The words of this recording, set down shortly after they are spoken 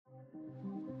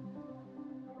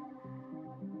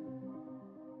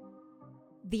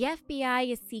The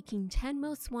FBI is seeking 10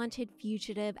 most wanted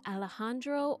fugitive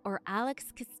Alejandro or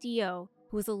Alex Castillo,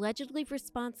 who was allegedly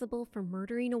responsible for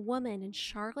murdering a woman in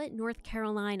Charlotte, North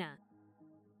Carolina.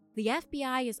 The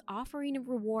FBI is offering a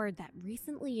reward that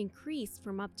recently increased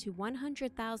from up to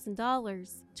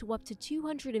 $100,000 to up to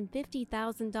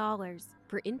 $250,000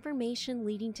 for information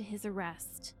leading to his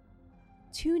arrest.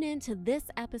 Tune in to this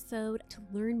episode to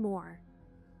learn more.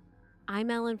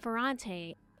 I'm Ellen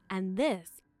Ferrante, and this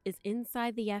is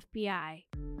Inside the FBI.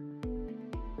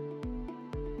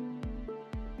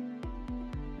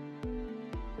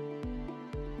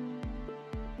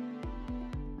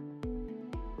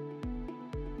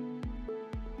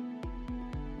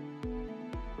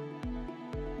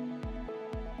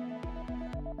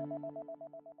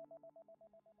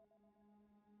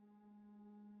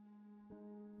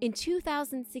 In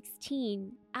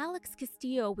 2016, Alex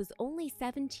Castillo was only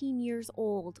 17 years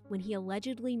old when he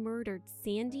allegedly murdered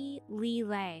Sandy Lee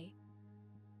Lay.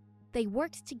 They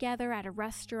worked together at a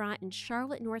restaurant in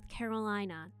Charlotte, North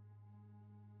Carolina.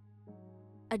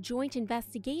 A joint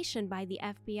investigation by the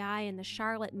FBI and the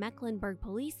Charlotte-Mecklenburg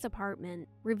Police Department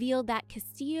revealed that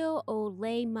Castillo owed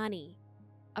Lay money,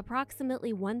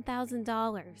 approximately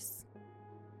 $1,000.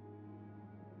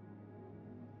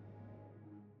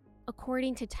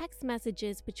 According to text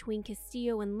messages between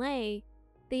Castillo and Lay,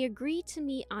 they agreed to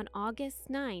meet on August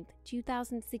 9,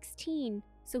 2016,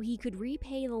 so he could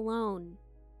repay the loan.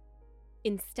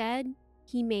 Instead,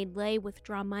 he made Lay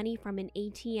withdraw money from an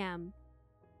ATM.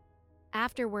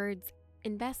 Afterwards,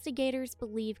 investigators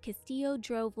believe Castillo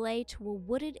drove Lay to a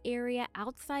wooded area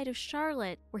outside of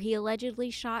Charlotte where he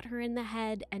allegedly shot her in the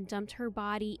head and dumped her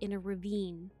body in a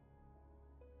ravine.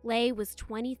 Lay was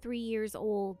 23 years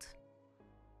old.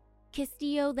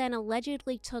 Castillo then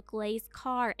allegedly took Lay's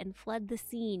car and fled the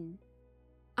scene.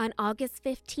 On August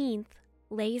 15th,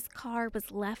 Lay's car was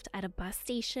left at a bus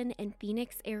station in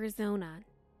Phoenix, Arizona.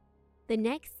 The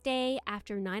next day,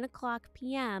 after 9:00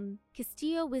 p.m.,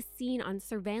 Castillo was seen on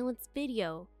surveillance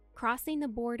video crossing the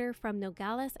border from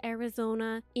Nogales,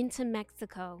 Arizona into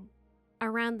Mexico.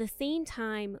 Around the same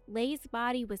time, Lay's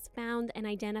body was found and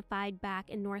identified back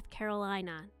in North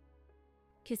Carolina.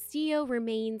 Castillo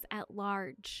remains at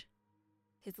large.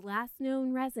 His last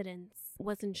known residence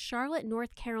was in Charlotte,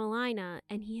 North Carolina,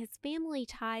 and he has family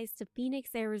ties to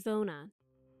Phoenix, Arizona.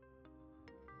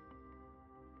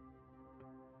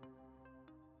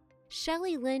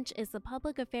 Shelley Lynch is the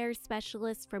public affairs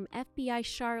specialist from FBI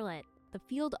Charlotte, the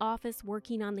field office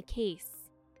working on the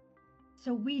case.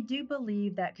 So we do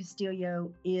believe that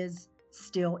Castillo is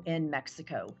still in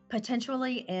Mexico,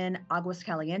 potentially in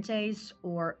Aguascalientes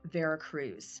or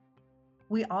Veracruz.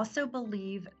 We also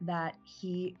believe that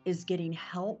he is getting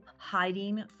help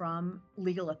hiding from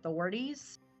legal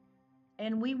authorities.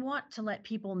 And we want to let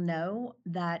people know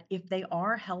that if they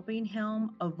are helping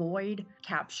him avoid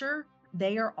capture,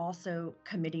 they are also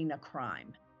committing a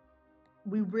crime.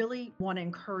 We really want to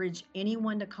encourage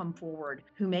anyone to come forward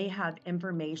who may have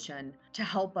information to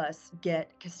help us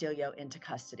get Castillo into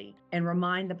custody and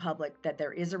remind the public that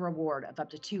there is a reward of up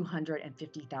to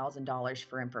 $250,000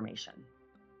 for information.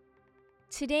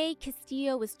 Today,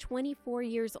 Castillo was 24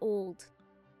 years old.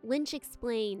 Lynch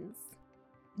explains.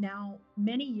 Now,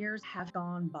 many years have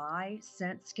gone by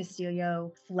since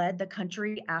Castillo fled the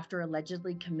country after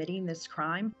allegedly committing this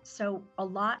crime, so a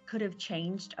lot could have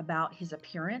changed about his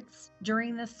appearance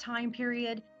during this time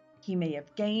period. He may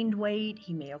have gained weight,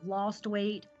 he may have lost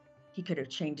weight, he could have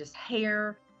changed his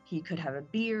hair, he could have a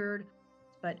beard.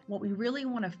 But what we really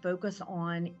want to focus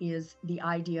on is the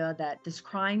idea that this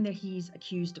crime that he's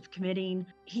accused of committing,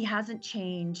 he hasn't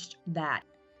changed that.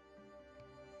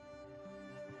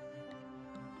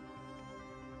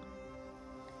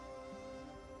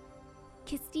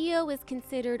 Castillo is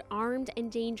considered armed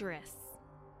and dangerous.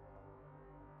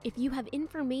 If you have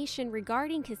information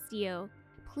regarding Castillo,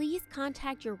 please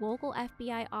contact your local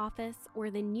FBI office or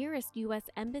the nearest U.S.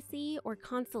 embassy or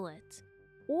consulate,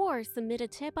 or submit a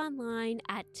tip online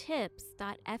at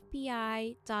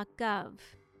tips.fbi.gov.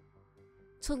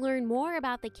 To learn more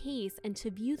about the case and to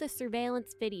view the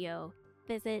surveillance video,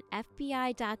 visit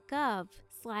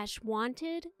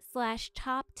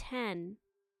fbi.gov/wanted/top10.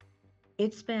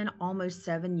 It's been almost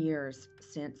 7 years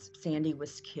since Sandy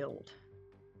was killed,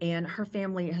 and her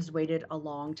family has waited a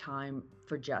long time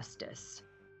for justice.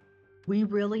 We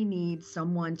really need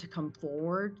someone to come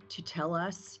forward to tell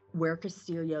us where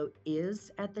Castillo is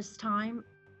at this time.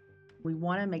 We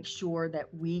want to make sure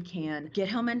that we can get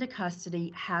him into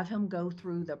custody, have him go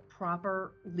through the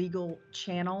proper legal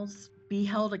channels, be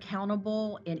held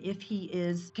accountable, and if he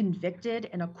is convicted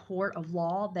in a court of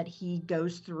law, that he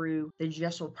goes through the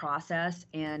judicial process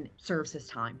and serves his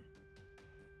time.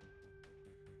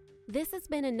 This has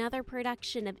been another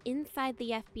production of Inside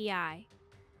the FBI.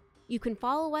 You can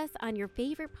follow us on your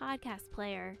favorite podcast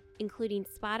player, including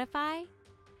Spotify,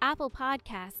 Apple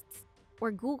Podcasts,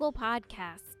 or Google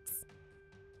Podcasts.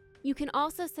 You can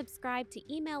also subscribe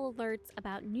to email alerts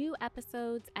about new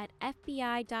episodes at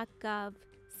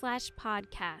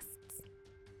fbi.gov/podcasts.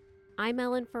 I'm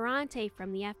Ellen Ferrante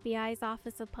from the FBI's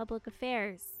Office of Public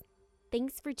Affairs.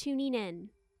 Thanks for tuning in.